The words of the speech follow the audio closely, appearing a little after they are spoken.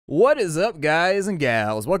What is up, guys and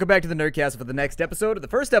gals? Welcome back to the Nerdcast for the next episode, or the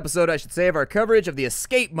first episode, I should say, of our coverage of the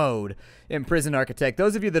escape mode in Prison Architect.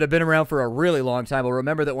 Those of you that have been around for a really long time will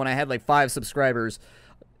remember that when I had like 5 subscribers,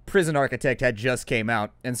 Prison Architect had just came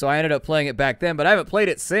out, and so I ended up playing it back then, but I haven't played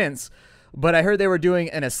it since. But I heard they were doing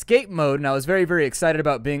an escape mode, and I was very, very excited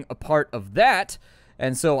about being a part of that.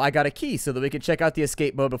 And so I got a key so that we could check out the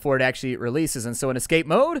escape mode before it actually releases. And so in escape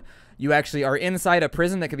mode, you actually are inside a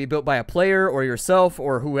prison that can be built by a player or yourself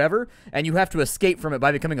or whoever, and you have to escape from it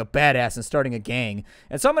by becoming a badass and starting a gang.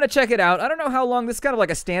 And so I'm going to check it out. I don't know how long. This is kind of like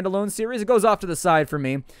a standalone series. It goes off to the side for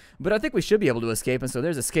me, but I think we should be able to escape. And so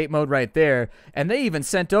there's escape mode right there. And they even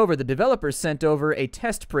sent over, the developers sent over a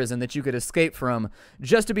test prison that you could escape from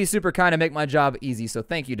just to be super kind and make my job easy. So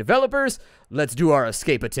thank you, developers. Let's do our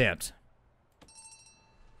escape attempt.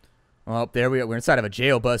 Well, there we are. We're inside of a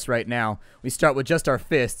jail bus right now. We start with just our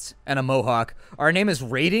fists and a mohawk. Our name is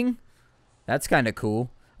Rating. That's kind of cool.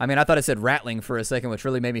 I mean, I thought it said Rattling for a second, which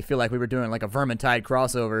really made me feel like we were doing like a Vermintide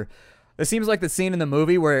crossover. It seems like the scene in the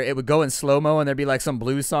movie where it would go in slow-mo and there'd be like some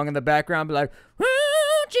blues song in the background. Be like,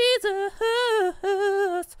 oh,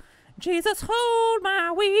 Jesus, Jesus, hold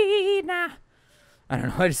my weed now. I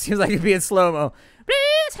don't know. It just seems like it'd be in slow-mo.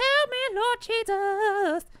 Please help me, Lord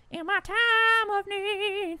Jesus, in my time of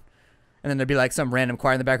need. And then there'd be like some random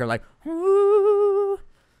choir in the background like, ooh.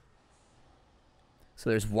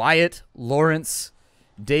 So there's Wyatt, Lawrence,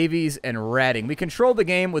 Davies, and Ratting. We control the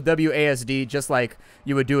game with WASD just like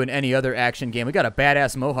you would do in any other action game. We got a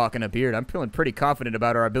badass mohawk and a beard. I'm feeling pretty confident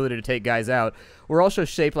about our ability to take guys out. We're also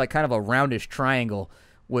shaped like kind of a roundish triangle,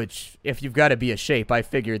 which, if you've got to be a shape, I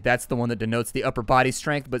figured that's the one that denotes the upper body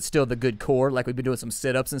strength, but still the good core, like we've been doing some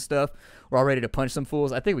sit-ups and stuff. We're all ready to punch some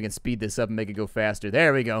fools. I think we can speed this up and make it go faster.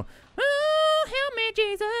 There we go. Oh, help me,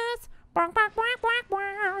 Jesus. Bonk, bonk, bonk, bonk,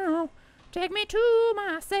 bonk. Take me to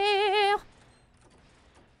my cell.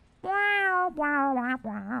 Wow, wow, wow,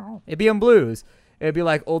 wow. It'd be on blues. It'd be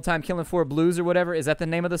like Old Time Killing Floor Blues or whatever. Is that the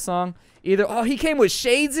name of the song? Either, oh, he came with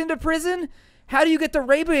shades into prison? How do you get the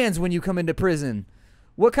Ray-Bans when you come into prison?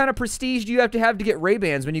 What kind of prestige do you have to get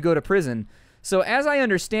Ray-Bans when you go to prison? So as I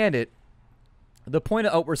understand it, the point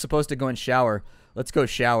of, oh, we're supposed to go and shower. Let's go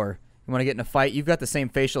shower. You want to get in a fight? You've got the same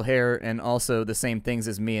facial hair and also the same things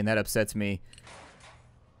as me, and that upsets me.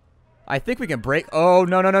 I think we can break. Oh,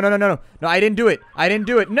 no, no, no, no, no, no. No, I didn't do it. I didn't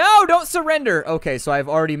do it. No, don't surrender. Okay, so I've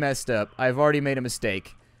already messed up. I've already made a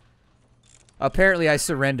mistake. Apparently, I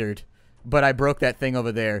surrendered. But I broke that thing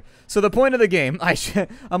over there. So the point of the game,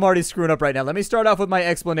 I'm already screwing up right now. Let me start off with my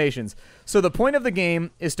explanations. So the point of the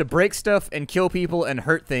game is to break stuff and kill people and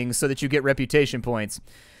hurt things so that you get reputation points.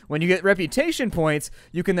 When you get reputation points,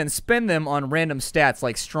 you can then spend them on random stats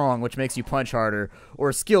like strong, which makes you punch harder,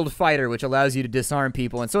 or skilled fighter, which allows you to disarm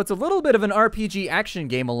people. And so it's a little bit of an RPG action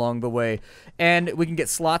game along the way. And we can get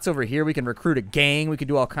slots over here. We can recruit a gang. We can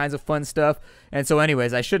do all kinds of fun stuff. And so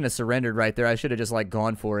anyways, I shouldn't have surrendered right there. I should have just like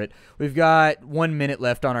gone for it. We've got 1 minute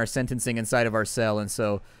left on our sentencing inside of our cell, and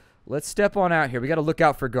so let's step on out here. We got to look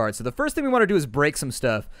out for guards. So the first thing we want to do is break some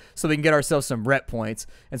stuff so we can get ourselves some rep points.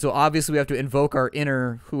 And so obviously we have to invoke our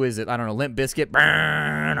inner, who is it? I don't know, Limp Bizkit.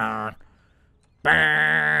 Burn on.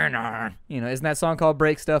 Burn on. You know, isn't that song called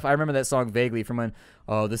Break Stuff? I remember that song vaguely from when,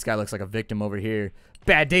 oh, this guy looks like a victim over here.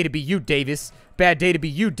 Bad day to be you, Davis. Bad day to be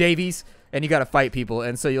you, Davies. And you got to fight people.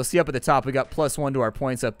 And so you'll see up at the top, we got +1 to our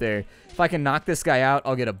points up there. If I can knock this guy out,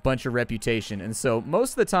 I'll get a bunch of reputation. And so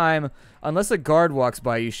most of the time, unless a guard walks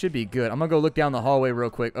by, you should be good. I'm going to go look down the hallway real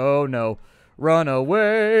quick. Oh, no. Run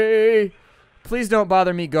away. Please don't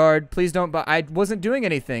bother me, guard. Please don't I wasn't doing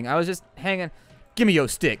anything. I was just hanging. Give me your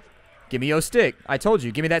stick. Give me your stick. I told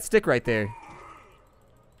you. Give me that stick right there.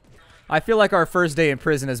 I feel like our first day in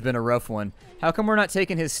prison has been a rough one. How come we're not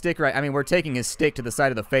taking his stick right? I mean, we're taking his stick to the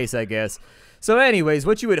side of the face, I guess. So anyways,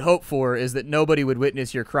 what you would hope for is that nobody would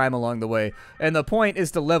witness your crime along the way. And the point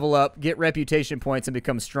is to level up, get reputation points, and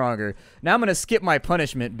become stronger. Now I'm going to skip my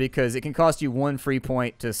punishment because it can cost you 1 free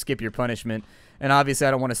point to skip your punishment. And obviously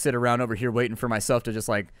I don't want to sit around over here waiting for myself to just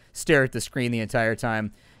like stare at the screen the entire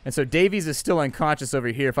time. And so Davies is still unconscious over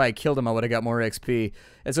here. If I had killed him, I would have got more XP.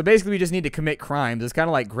 And so basically we just need to commit crimes. It's kind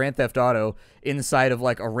of like Grand Theft Auto inside of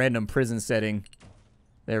like a random prison setting.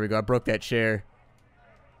 There we go. I broke that chair.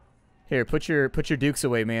 Here, put your dukes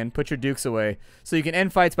away, man. Put your dukes away. So you can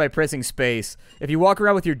end fights by pressing space. If you walk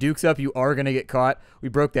around with your dukes up, you are going to get caught. We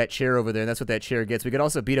broke that chair over there, and that's what that chair gets. We could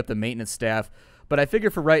also beat up the maintenance staff. But I figure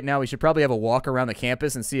for right now, we should probably have a walk around the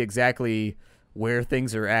campus and see exactly where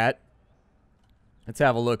things are at. Let's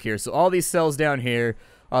have a look here. So all these cells down here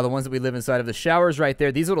are the ones that we live inside of. The showers right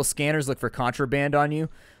there. These little scanners look for contraband on you.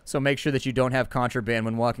 So make sure that you don't have contraband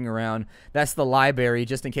when walking around. That's the library,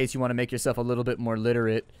 just in case you want to make yourself a little bit more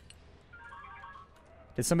literate.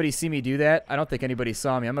 Did somebody see me do that? I don't think anybody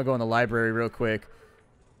saw me. I'm going to go in the library real quick.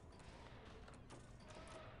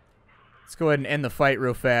 Let's go ahead and end the fight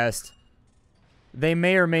real fast. They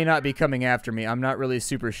may or may not be coming after me. I'm not really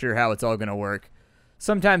super sure how it's all going to work.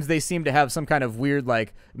 Sometimes they seem to have some kind of weird,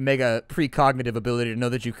 like, mega precognitive ability to know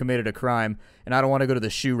that you committed a crime, and I don't want to go to the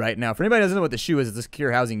SHU right now. For anybody who doesn't know what the SHU is, it's a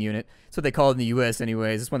secure housing unit. That's what they call it in the U.S.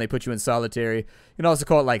 anyways. It's when they put you in solitary. You can also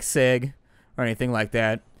call it, like, SEG or anything like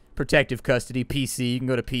that. Protective custody, PC. You can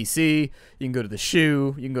go to PC. You can go to the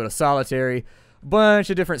SHU. You can go to solitary. Bunch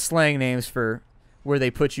of different slang names for where they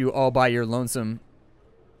put you all by your lonesome.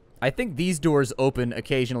 I think these doors open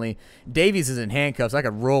occasionally. Davies is in handcuffs. I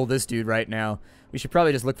could roll this dude right now. We should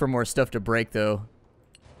probably just look for more stuff to break, though.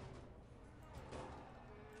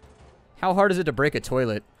 How hard is it to break a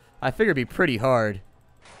toilet? I figure it'd be pretty hard.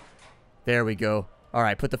 There we go. All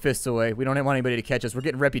right, put the fists away. We don't want anybody to catch us. We're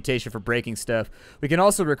getting reputation for breaking stuff. We can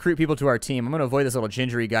also recruit people to our team. I'm going to avoid this little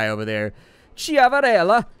gingery guy over there.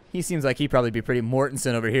 Chiavarella. He seems like he'd probably be pretty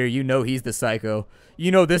Mortensen over here. You know he's the psycho.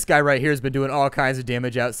 You know this guy right here has been doing all kinds of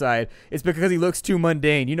damage outside. It's because he looks too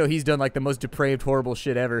mundane. You know he's done like the most depraved, horrible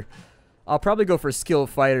shit ever. I'll probably go for skill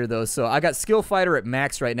fighter, though. So I got skill fighter at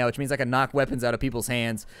max right now, which means I can knock weapons out of people's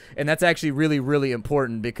hands. And that's actually really, really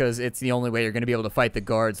important because it's the only way you're going to be able to fight the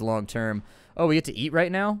guards long term. Oh, we get to eat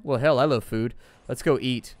right now? Well, hell, I love food. Let's go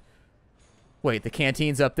eat. Wait, the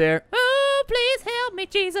canteen's up there? Oh, please help me,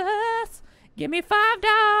 Jesus. Give me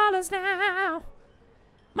 $5 now.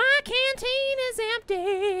 My canteen is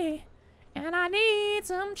empty, and I need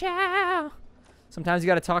some chow. Sometimes you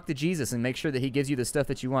got to talk to Jesus and make sure that he gives you the stuff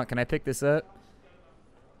that you want. Can I pick this up?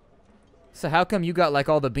 So how come you got like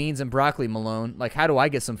all the beans and broccoli, Malone? Like, how do I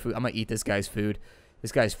get some food? I'm going to eat this guy's food.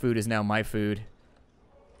 This guy's food is now my food.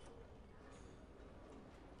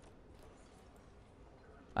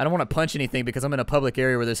 I don't want to punch anything because I'm in a public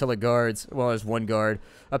area where there's hella guards. Well, there's one guard.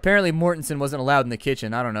 Apparently, Mortensen wasn't allowed in the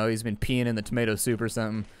kitchen. I don't know. He's been peeing in the tomato soup or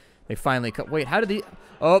something. They finally cut. Wait, how did he?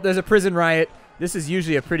 Oh, there's a prison riot. This is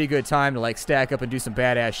usually a pretty good time to, like, stack up and do some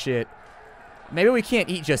badass shit. Maybe we can't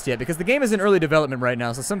eat just yet because the game is in early development right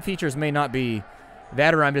now, so some features may not be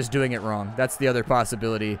that or I'm just doing it wrong. That's the other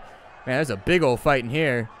possibility. Man, there's a big old fight in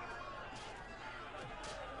here.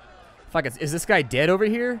 Fuck, is this guy dead over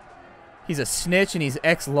here? He's a snitch and he's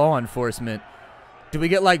ex-law enforcement. Do we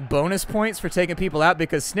get like bonus points for taking people out?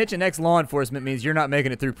 Because snitch and ex-law enforcement means you're not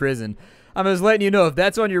making it through prison. I'm just letting you know, if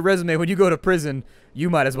that's on your resume when you go to prison, you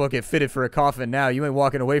might as well get fitted for a coffin now. You ain't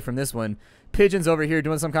walking away from this one. Pigeon's over here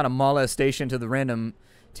doing some kind of molestation to the random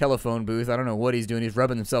telephone booth. I don't know what he's doing. He's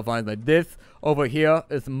rubbing himself on. He's like, this over here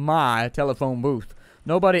is my telephone booth.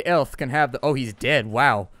 Nobody else can have the... Oh, he's dead.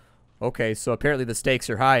 Wow. Okay, so apparently the stakes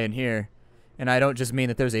are high in here. And I don't just mean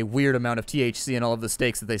that there's a weird amount of THC in all of the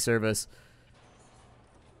steaks that they serve us.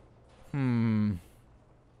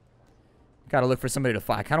 Gotta look for somebody to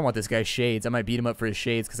fight. I kind of want this guy's shades. I might beat him up for his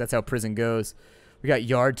shades because that's how prison goes. We got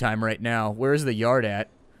yard time right now. Where's the yard at?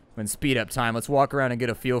 When speed up time. Let's walk around and get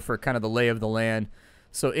a feel for kind of the lay of the land.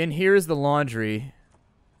 So in here is the laundry.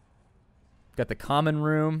 Got the common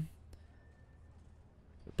room.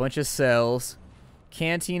 A bunch of cells.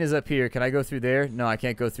 Canteen is up here. Can I go through there? No, I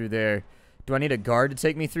can't go through there. Do I need a guard to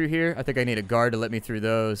take me through here? I think I need a guard to let me through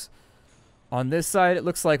those. On this side, it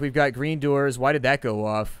looks like we've got green doors. Why did that go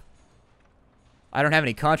off? I don't have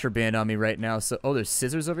any contraband on me right now. So, oh, there's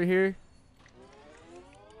scissors over here?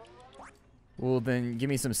 Well, then give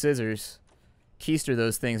me some scissors. Keister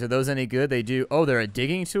those things. Are those any good? They do. Oh, they're a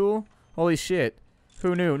digging tool? Holy shit.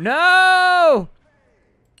 Who knew? No!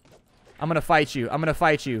 I'm going to fight you. I'm going to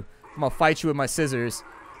fight you. I'm going to fight you with my scissors.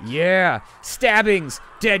 Yeah. Stabbings.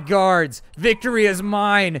 Dead guards. Victory is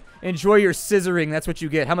mine. Enjoy your scissoring. That's what you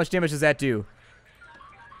get. How much damage does that do?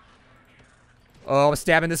 Oh, I'm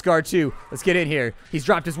stabbing this guard too. Let's get in here. He's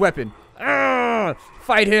dropped his weapon. Ah!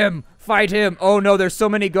 Fight him. Fight him. Oh no, there's so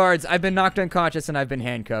many guards. I've been knocked unconscious and I've been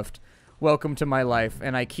handcuffed. Welcome to my life.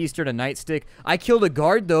 And I keistered a nightstick. I killed a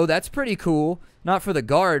guard though. That's pretty cool. Not for the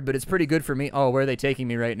guard, but it's pretty good for me. Oh, where are they taking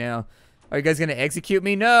me right now? Are you guys going to execute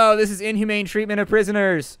me? No, this is inhumane treatment of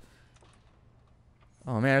prisoners.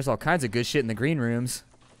 Oh, man, there's all kinds of good shit in the green rooms.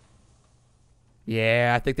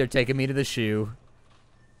 Yeah, I think they're taking me to the SHU.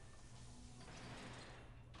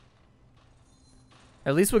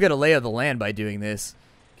 At least we'll get a lay of the land by doing this.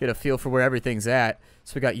 Get a feel for where everything's at.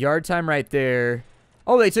 So we got yard time right there.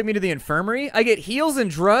 Oh, they took me to the infirmary? I get heals and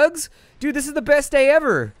drugs? Dude, this is the best day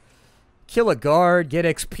ever. Kill a guard, get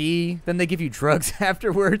XP, then they give you drugs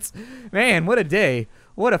afterwards. Man, what a day.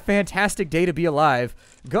 What a fantastic day to be alive.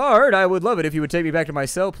 Guard, I would love it if you would take me back to my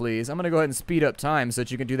cell, please. I'm going to go ahead and speed up time so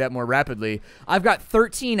that you can do that more rapidly. I've got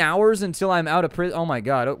 13 hours until I'm out of prison. Oh, my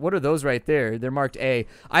God. What are those right there? They're marked A.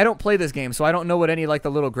 I don't play this game, so I don't know what any, like,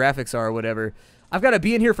 the little graphics are or whatever. I've got to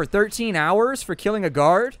be in here for 13 hours for killing a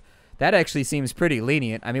guard? That actually seems pretty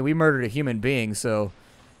lenient. I mean, we murdered a human being, so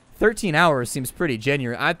 13 hours seems pretty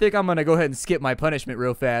genuine. I think I'm going to go ahead and skip my punishment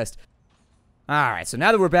real fast. Alright, so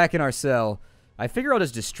now that we're back in our cell, I figure I'll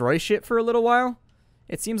just destroy shit for a little while.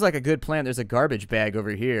 It seems like a good plan. There's a garbage bag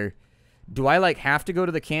over here. Do I, like, have to go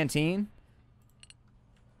to the canteen?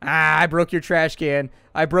 Ah, I broke your trash can.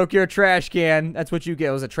 I broke your trash can. That's what you get.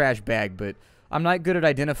 It was a trash bag, but I'm not good at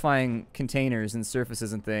identifying containers and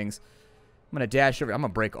surfaces and things. I'm going to dash over. I'm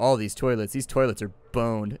going to break all these toilets. These toilets are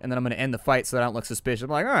boned. And then I'm going to end the fight so that I don't look suspicious. I'm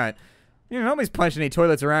like, alright, you know, nobody's punching any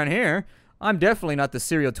toilets around here. I'm definitely not the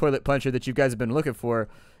serial toilet puncher that you guys have been looking for.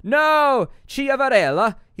 No! Chia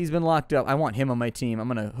Varela! He's been locked up. I want him on my team. I'm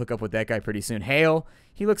going to hook up with that guy pretty soon. Hale,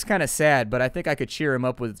 he looks kind of sad, but I think I could cheer him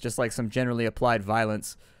up with just like some generally applied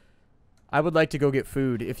violence. I would like to go get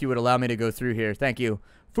food if you would allow me to go through here. Thank you.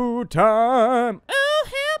 Food time! Oh,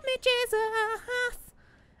 help me, Jesus!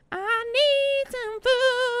 I need some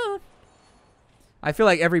food! I feel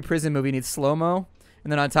like every prison movie needs slow-mo,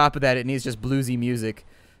 and then on top of that, it needs just bluesy music.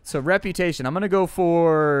 So reputation, I'm going to go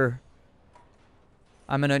for,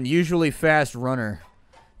 I'm an unusually fast runner.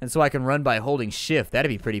 And so I can run by holding shift. That'd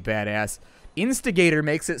be pretty badass. Instigator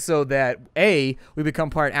makes it so that, A, we become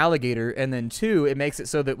part alligator, and then 2, it makes it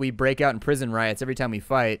so that we break out in prison riots every time we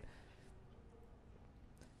fight.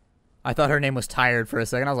 I thought her name was Tired for a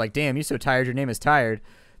second. I was like, damn, you're so tired, your name is Tired.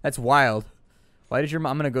 That's wild. Why did your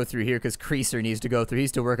mom, I'm going to go through here because Creaser needs to go through.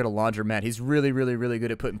 He's to work at a laundromat. He's really, really, really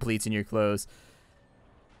good at putting pleats in your clothes.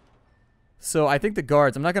 So I think the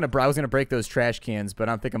guards, I was going to break those trash cans, but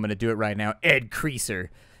I don't think I'm going to do it right now. Ed Creaser,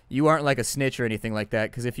 you aren't like a snitch or anything like that,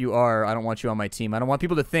 because if you are, I don't want you on my team. I don't want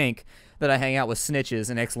people to think that I hang out with snitches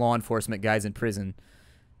and ex-law enforcement guys in prison.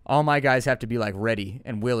 All my guys have to be like ready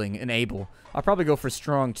and willing and able. I'll probably go for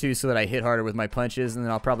strong too so that I hit harder with my punches, and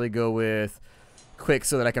then I'll probably go with quick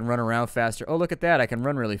so that I can run around faster. Oh, look at that. I can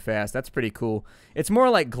run really fast. That's pretty cool. It's more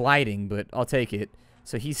like gliding, but I'll take it.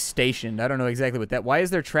 So he's stationed. I don't know exactly what that... Why is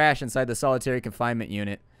there trash inside the solitary confinement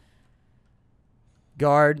unit?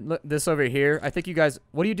 Guard, look, this over here. I think you guys...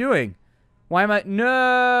 What are you doing? Why am I...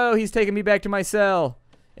 No! He's taking me back to my cell.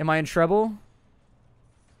 Am I in trouble?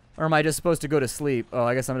 Or am I just supposed to go to sleep? Oh,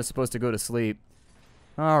 I guess I'm just supposed to go to sleep.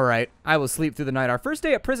 Alright. I will sleep through the night. Our first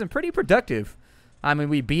day at prison, pretty productive. I mean,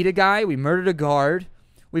 we beat a guy. We murdered a guard.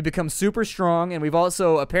 We've become super strong, and we've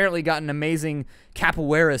also apparently gotten amazing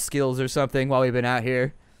capoeira skills or something while we've been out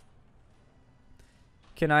here.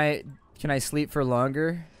 Can I sleep for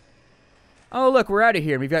longer? Oh, look, we're out of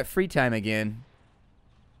here. We've got free time again.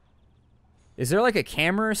 Is there like a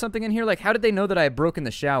camera or something in here? Like, how did they know that I had broken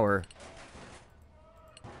the shower?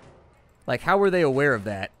 Like, how were they aware of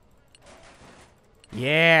that?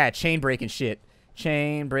 Yeah, chain breaking shit.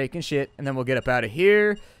 Chain breaking shit. And then we'll get up out of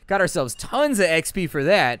here. Got ourselves tons of XP for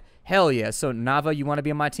that. Hell yeah. So, Nava, you want to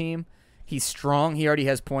be on my team? He's strong. He already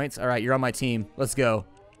has points. All right, you're on my team. Let's go.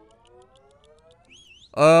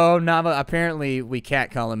 Oh, Nava, apparently we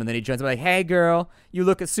catcall him, and then he joins. I'm like, hey, girl, you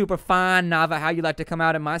looking super fine, Nava. How you like to come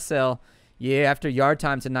out in my cell? Yeah, after yard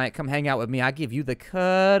time tonight, come hang out with me. I give you the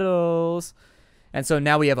cuddles. And so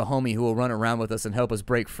now we have a homie who will run around with us and help us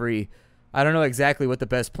break free. I don't know exactly what the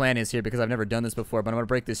best plan is here because I've never done this before, but I'm going to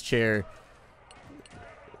break this chair.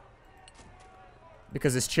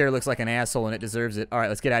 Because this chair looks like an asshole and it deserves it. All right,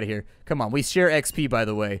 let's get out of here. Come on, we share XP, by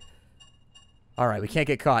the way. All right, we can't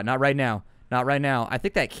get caught. Not right now. Not right now. I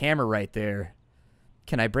think that camera right there.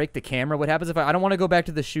 Can I break the camera? What happens if I don't want to go back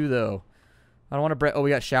to the shoe, though. I don't want to break... Oh, we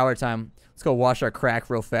got shower time. Let's go wash our crack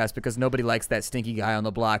real fast because nobody likes that stinky guy on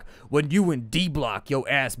the block. When you in D block, your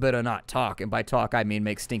ass better not talk. And by talk, I mean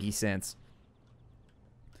make stinky sense.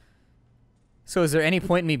 So is there any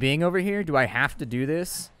point in me being over here? Do I have to do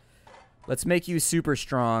this? Let's make you super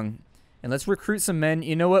strong. And let's recruit some men.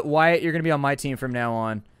 You know what, Wyatt? You're going to be on my team from now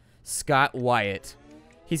on. Scott Wyatt.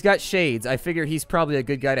 He's got shades. I figure he's probably a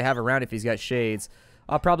good guy to have around if he's got shades.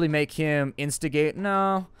 I'll probably make him instigate.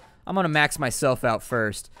 No, I'm going to max myself out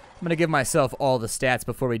first. I'm going to give myself all the stats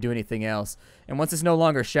before we do anything else. And once it's no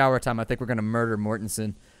longer shower time, I think we're going to murder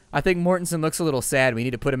Mortensen. I think Mortensen looks a little sad. We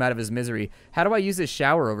need to put him out of his misery. How do I use this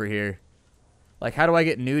shower over here? Like, how do I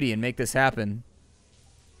get nudie and make this happen?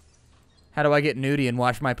 How do I get nudie and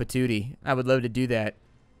wash my patootie? I would love to do that.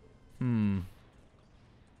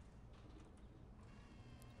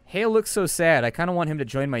 Hale looks so sad. I kind of want him to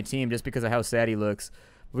join my team just because of how sad he looks.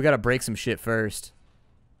 We got to break some shit first.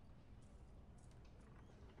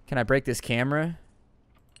 Can I break this camera?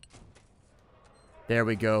 There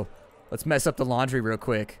we go. Let's mess up the laundry real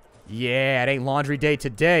quick. Yeah, it ain't laundry day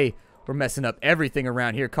today. We're messing up everything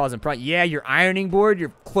around here, causing problems. Yeah, your ironing board, your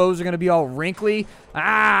clothes are going to be all wrinkly.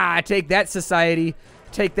 Ah, take that, society.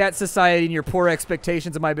 Take that, society, and your poor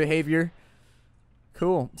expectations of my behavior.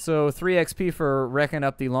 Cool. So 3 XP for wrecking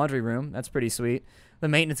up the laundry room. That's pretty sweet. The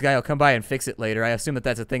maintenance guy will come by and fix it later. I assume that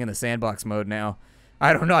that's a thing in the sandbox mode now.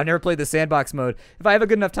 I don't know. I never played the sandbox mode. If I have a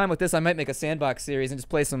good enough time with this, I might make a sandbox series and just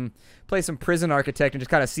play some prison architect and just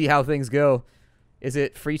kind of see how things go. Is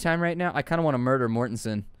it free time right now? I kind of want to murder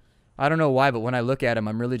Mortensen. I don't know why, but when I look at him,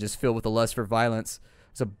 I'm really just filled with a lust for violence.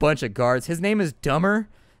 There's a bunch of guards. His name is Dumber.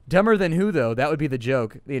 Dumber than who, though? That would be the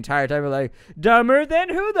joke. The entire time we're like, dumber than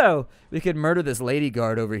who, though? We could murder this lady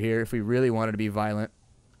guard over here if we really wanted to be violent.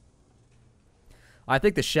 I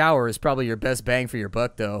think the shower is probably your best bang for your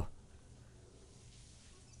buck, though.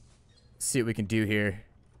 Let's see what we can do here.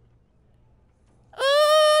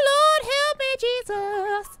 Oh, Lord, help me,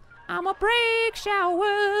 Jesus. I'ma break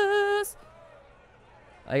showers.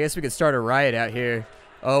 I guess we could start a riot out here.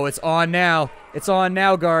 Oh, it's on now. It's on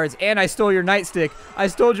now, guards. And I stole your nightstick. I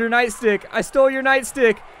stole your nightstick. I stole your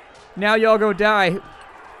nightstick. Now y'all go die.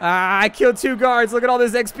 Ah, I killed 2 guards. Look at all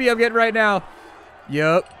this XP I'm getting right now.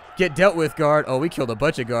 Yup. Get dealt with, guard. Oh, we killed a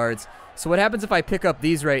bunch of guards. So what happens if I pick up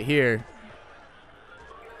these right here?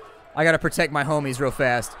 I gotta protect my homies real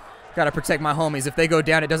fast. Gotta protect my homies. If they go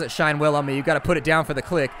down, it doesn't shine well on me. You gotta put it down for the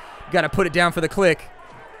click. You gotta put it down for the click.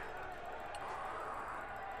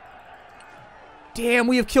 Damn,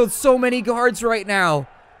 we have killed so many guards right now.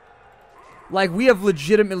 Like, we have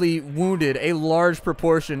legitimately wounded a large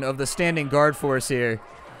proportion of the standing guard force here.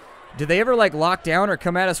 Did they ever, like, lock down or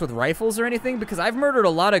come at us with rifles or anything? Because I've murdered a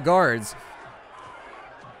lot of guards.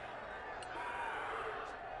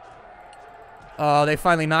 Oh, they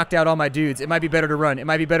finally knocked out all my dudes. It might be better to run. It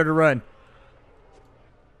might be better to run.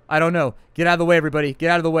 I don't know. Get out of the way, everybody. Get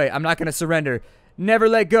out of the way. I'm not going to surrender. Never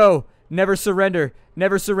let go. Never surrender.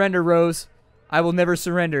 Never surrender, Rose. I will never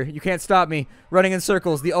surrender. You can't stop me. Running in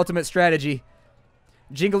circles, the ultimate strategy.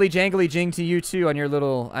 Jingly jangly jing to you too on your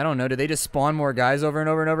little, I don't know, do they just spawn more guys over and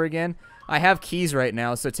over and over again? I have keys right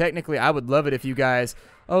now, so technically I would love it if you guys,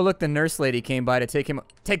 oh look, the nurse lady came by to take him,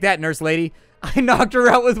 take that nurse lady. I knocked her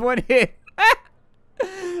out with 1 hit.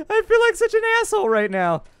 I feel like such an asshole right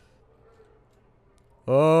now.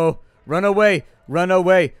 Oh, run away, run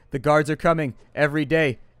away. The guards are coming every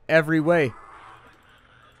day, every way.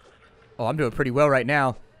 Oh, I'm doing pretty well right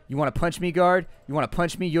now. You want to punch me, guard? You want to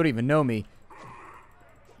punch me? You don't even know me.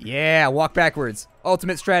 Yeah, walk backwards.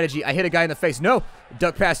 Ultimate strategy. I hit a guy in the face. No,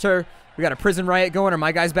 duck past her. We got a prison riot going. Are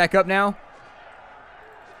my guys back up now?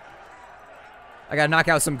 I got to knock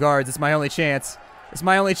out some guards. It's my only chance. It's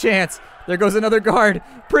my only chance. There goes another guard.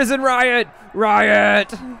 Prison riot.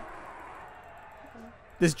 Riot.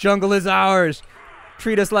 This jungle is ours.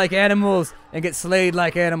 Treat us like animals and get slayed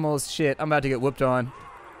like animals. Shit, I'm about to get whooped on.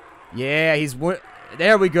 Yeah,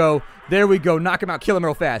 there we go. There we go. Knock him out. Kill him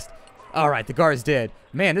real fast. All right, the guard's dead.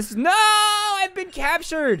 Man, this is... No! I've been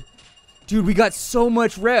captured! Dude, we got so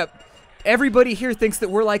much rep. Everybody here thinks that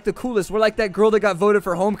we're like the coolest. We're like that girl that got voted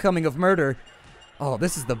for homecoming of murder. Oh,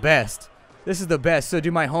 this is the best. This is the best. So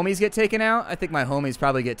do my homies get taken out? I think my homies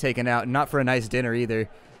probably get taken out. Not for a nice dinner either.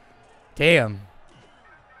 Damn.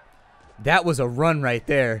 That was a run right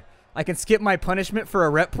there. I can skip my punishment for a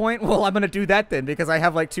rep point? Well, I'm going to do that then because I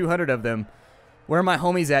have like 200 of them. Where are my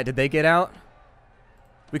homies at? Did they get out?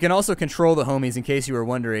 We can also control the homies in case you were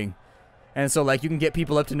wondering. And so like you can get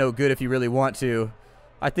people up to no good if you really want to.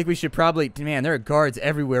 I think we should probably... Man, there are guards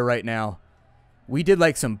everywhere right now. We did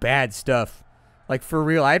like some bad stuff. Like for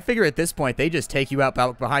real. I figure at this point they just take you out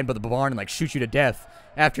behind the barn and like shoot you to death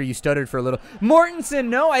after you stuttered for a little. Mortensen,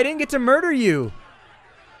 no, I didn't get to murder you.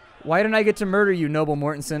 Why didn't I get to murder you, Noble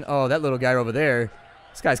Mortensen? Oh, that little guy over there.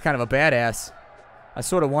 This guy's kind of a badass. I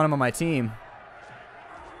sort of want him on my team.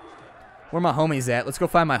 Where my homies at? Let's go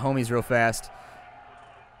find my homies real fast.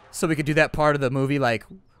 So we could do that part of the movie, like,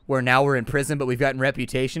 where now we're in prison, but we've gotten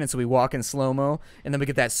reputation, and so we walk in slow-mo, and then we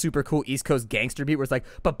get that super cool East Coast gangster beat where it's like,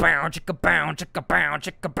 ba-bow, chicka-bow, chicka-bow,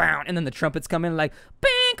 chicka-bow, and then the trumpets come in like,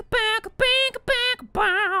 bing-a-bow,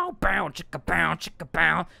 bing-a-bow, bow, chicka-bow,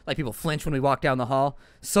 chicka-bow. Like people flinch when we walk down the hall.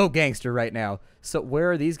 So gangster right now. So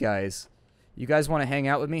where are these guys? You guys want to hang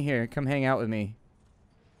out with me? Here, come hang out with me.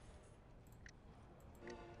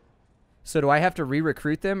 So do I have to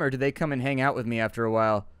re-recruit them, or do they come and hang out with me after a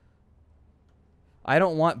while? I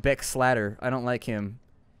don't want Beck Slatter. I don't like him.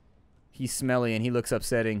 He's smelly and he looks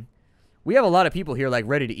upsetting. We have a lot of people here like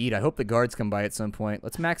ready to eat. I hope the guards come by at some point.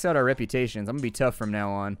 Let's max out our reputations. I'm going to be tough from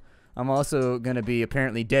now on. I'm also going to be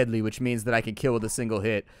apparently deadly, which means that I can kill with a single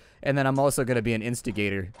hit. And then I'm also going to be an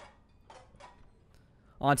instigator.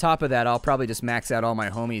 On top of that, I'll probably just max out all my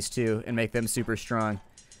homies, too, and make them super strong.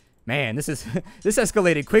 Man, this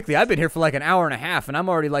escalated quickly. I've been here for like an hour and a half, and I'm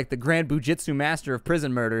already like the Grand Bujitsu Master of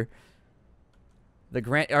prison murder.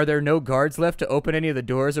 Are there no guards left to open any of the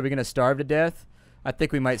doors? Are we going to starve to death? I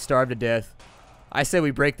think we might starve to death. I say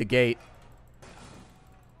we break the gate.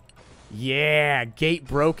 Yeah, gate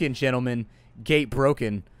broken, gentlemen. Gate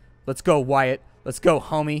broken. Let's go, Wyatt. Let's go,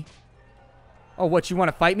 homie. Oh, what, you want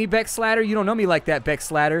to fight me, Beck Slatter? You don't know me like that, Beck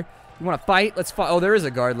Slatter. You want to fight? Let's fight. Oh, there is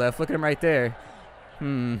a guard left. Look at him right there.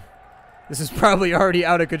 This is probably already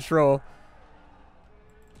out of control.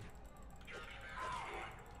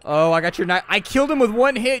 Oh, I got your knife. I killed him with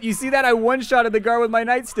one hit. You see that? I one-shotted the guard with my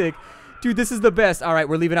nightstick. Dude, this is the best. All right,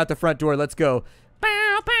 we're leaving out the front door. Let's go.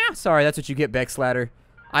 Bow, bow. Sorry, that's what you get, Beck Slatter.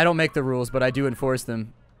 I don't make the rules, but I do enforce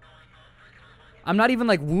them. I'm not even,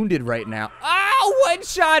 like, wounded right now. Oh,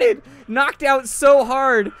 one-shotted! Knocked out so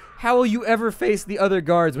hard. How will you ever face the other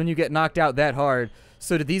guards when you get knocked out that hard?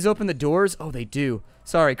 So did these open the doors? Oh, they do.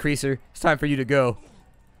 Sorry, Creaser. It's time for you to go.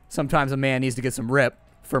 Sometimes a man needs to get some rep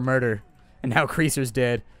for murder. And now Creaser's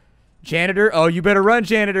dead. Janitor? Oh, you better run,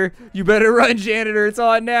 Janitor. You better run, Janitor. It's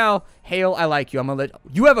on now. Hale, I like you. I'm gonna let...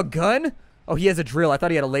 You have a gun? Oh, he has a drill. I thought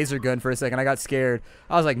he had a laser gun for a second. I got scared.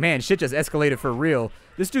 I was like, man, shit just escalated for real.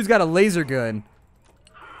 This dude's got a laser gun.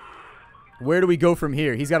 Where do we go from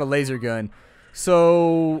here? He's got a laser gun.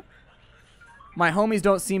 So... my homies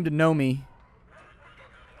don't seem to know me.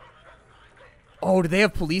 Oh, do they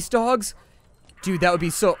have police dogs? Dude, that would be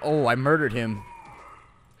so... Oh, I murdered him.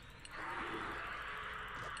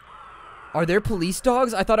 Are there police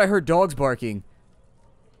dogs? I thought I heard dogs barking.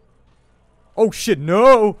 Oh, shit,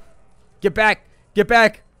 no! Get back! Get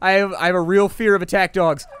back! I have a real fear of attack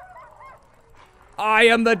dogs. I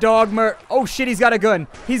am the dog Oh, shit, he's got a gun.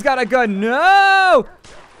 He's got a gun. No!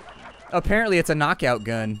 Apparently, it's a knockout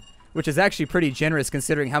gun, which is actually pretty generous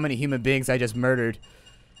considering how many human beings I just murdered.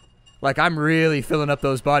 Like, I'm really filling up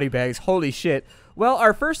those body bags. Holy shit. Well,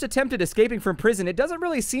 our first attempt at escaping from prison, it doesn't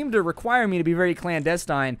really seem to require me to be very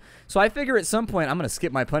clandestine. So I figure at some point I'm going to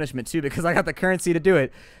skip my punishment too because I got the currency to do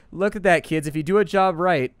it. Look at that, kids. If you do a job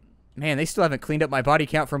right... Man, they still haven't cleaned up my body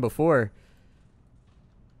count from before.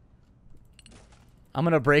 I'm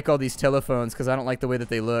going to break all these telephones because I don't like the way that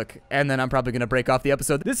they look. And then I'm probably going to break off the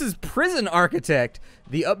episode. This is Prison Architect,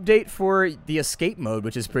 the update for the escape mode,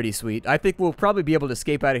 which is pretty sweet. I think we'll probably be able to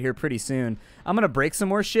escape out of here pretty soon. I'm going to break some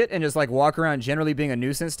more shit and just like walk around generally being a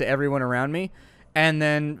nuisance to everyone around me. And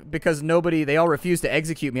then because they all refuse to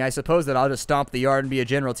execute me, I suppose that I'll just stomp the yard and be a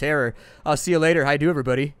general terror. I'll see you later. Hi, do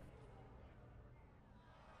everybody.